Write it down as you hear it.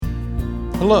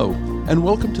Hello, and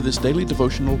welcome to this daily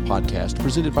devotional podcast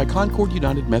presented by Concord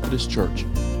United Methodist Church.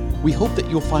 We hope that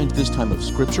you'll find this time of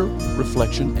scripture,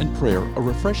 reflection, and prayer a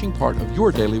refreshing part of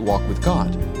your daily walk with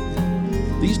God.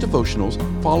 These devotionals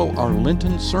follow our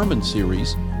Lenten sermon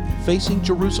series, Facing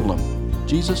Jerusalem,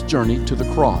 Jesus' Journey to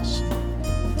the Cross.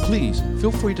 Please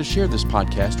feel free to share this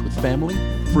podcast with family,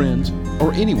 friends,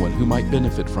 or anyone who might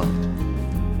benefit from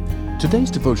it.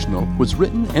 Today's devotional was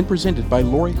written and presented by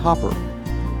Lori Hopper.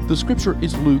 The scripture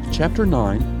is Luke chapter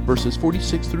 9, verses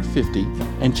 46 through 50,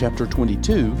 and chapter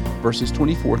 22, verses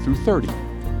 24 through 30.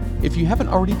 If you haven't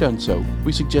already done so,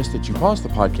 we suggest that you pause the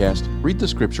podcast, read the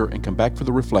scripture, and come back for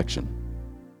the reflection.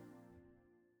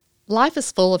 Life is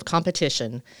full of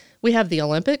competition. We have the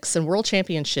Olympics and World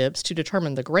Championships to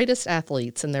determine the greatest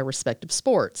athletes in their respective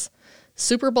sports.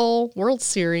 Super Bowl, World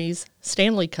Series,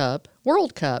 Stanley Cup,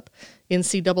 World Cup,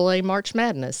 NCAA March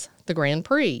Madness, the Grand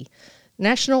Prix,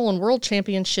 national and world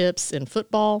championships in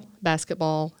football,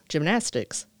 basketball,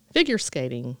 gymnastics, figure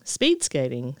skating, speed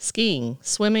skating, skiing,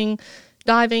 swimming,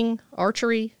 diving,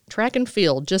 archery, track and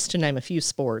field, just to name a few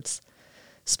sports.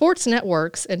 Sports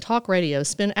networks and talk radio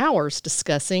spend hours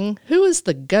discussing who is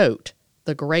the GOAT,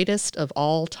 the greatest of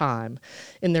all time,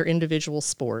 in their individual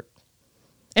sport.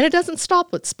 And it doesn't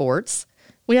stop with sports.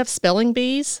 We have spelling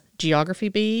bees, geography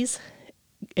bees,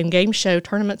 and game show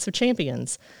tournaments of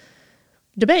champions.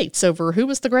 Debates over who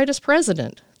was the greatest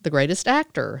president, the greatest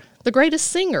actor, the greatest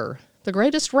singer, the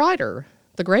greatest writer,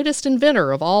 the greatest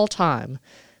inventor of all time.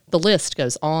 The list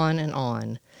goes on and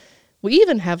on. We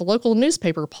even have local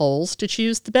newspaper polls to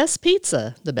choose the best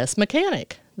pizza, the best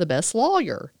mechanic, the best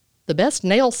lawyer, the best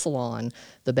nail salon,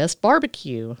 the best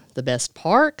barbecue, the best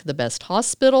park, the best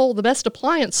hospital, the best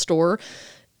appliance store,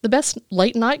 the best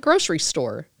late-night grocery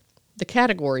store. The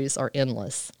categories are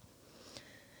endless.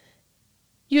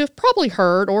 You have probably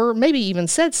heard, or maybe even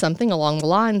said something along the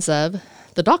lines of,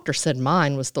 "The doctor said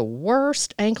mine was the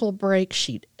worst ankle break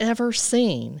she'd ever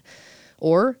seen."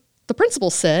 Or, "The principal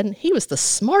said he was the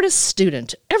smartest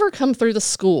student to ever come through the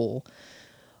school."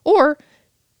 Or,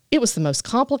 "It was the most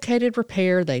complicated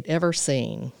repair they'd ever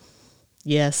seen."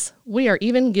 Yes, we are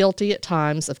even guilty at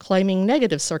times of claiming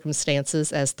negative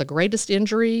circumstances as the greatest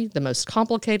injury, the most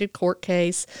complicated court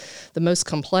case, the most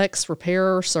complex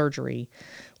repair or surgery.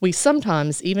 We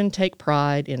sometimes even take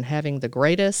pride in having the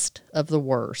greatest of the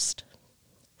worst.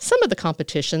 Some of the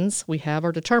competitions we have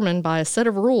are determined by a set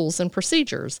of rules and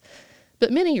procedures,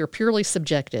 but many are purely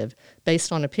subjective,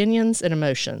 based on opinions and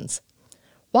emotions.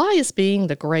 Why is being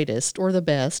the greatest or the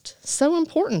best so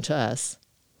important to us?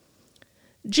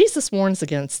 Jesus warns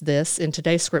against this in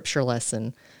today's scripture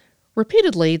lesson.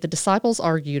 Repeatedly, the disciples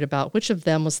argued about which of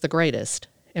them was the greatest,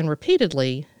 and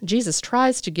repeatedly, Jesus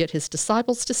tries to get his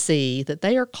disciples to see that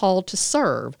they are called to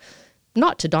serve,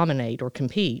 not to dominate or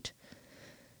compete.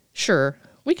 Sure,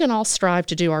 we can all strive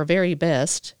to do our very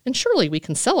best, and surely we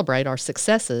can celebrate our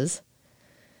successes.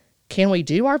 Can we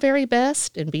do our very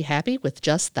best and be happy with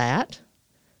just that?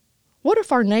 What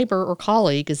if our neighbor or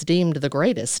colleague is deemed the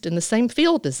greatest in the same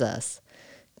field as us?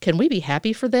 Can we be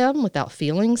happy for them without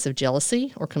feelings of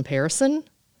jealousy or comparison?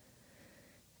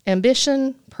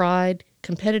 Ambition, pride,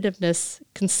 competitiveness,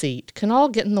 conceit can all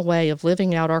get in the way of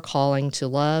living out our calling to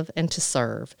love and to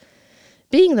serve.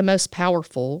 Being the most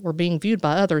powerful or being viewed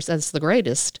by others as the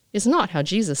greatest is not how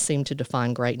Jesus seemed to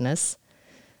define greatness.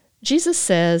 Jesus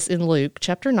says in Luke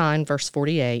chapter 9, verse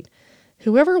 48,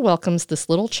 "Whoever welcomes this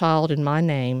little child in my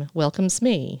name welcomes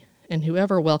me, and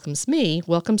whoever welcomes me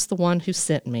welcomes the one who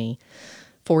sent me.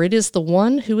 For it is the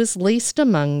one who is least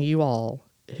among you all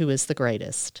who is the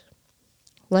greatest."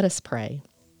 Let us pray.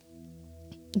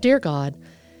 Dear God,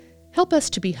 help us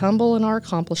to be humble in our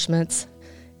accomplishments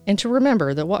and to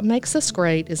remember that what makes us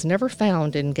great is never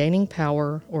found in gaining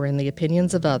power or in the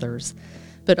opinions of others,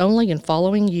 but only in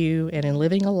following you and in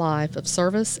living a life of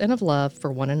service and of love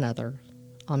for one another.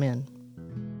 Amen.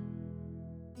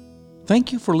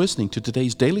 Thank you for listening to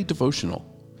today's daily devotional.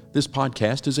 This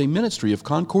podcast is a ministry of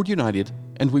Concord United,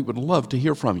 and we would love to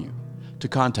hear from you. To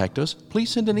contact us, please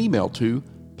send an email to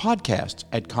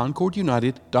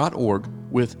podcasts@concordunited.org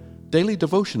with Daily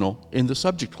Devotional in the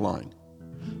subject line.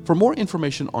 For more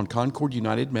information on Concord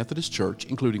United Methodist Church,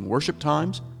 including worship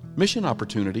times, mission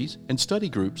opportunities, and study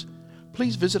groups,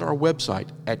 please visit our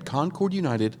website at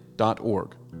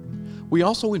concordunited.org. We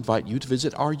also invite you to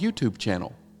visit our YouTube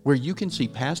channel, where you can see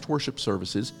past worship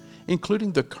services,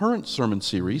 including the current sermon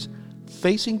series,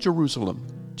 Facing Jerusalem,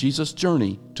 Jesus'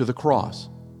 Journey to the Cross.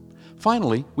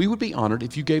 Finally, we would be honored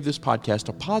if you gave this podcast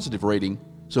a positive rating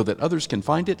so that others can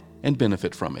find it and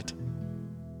benefit from it.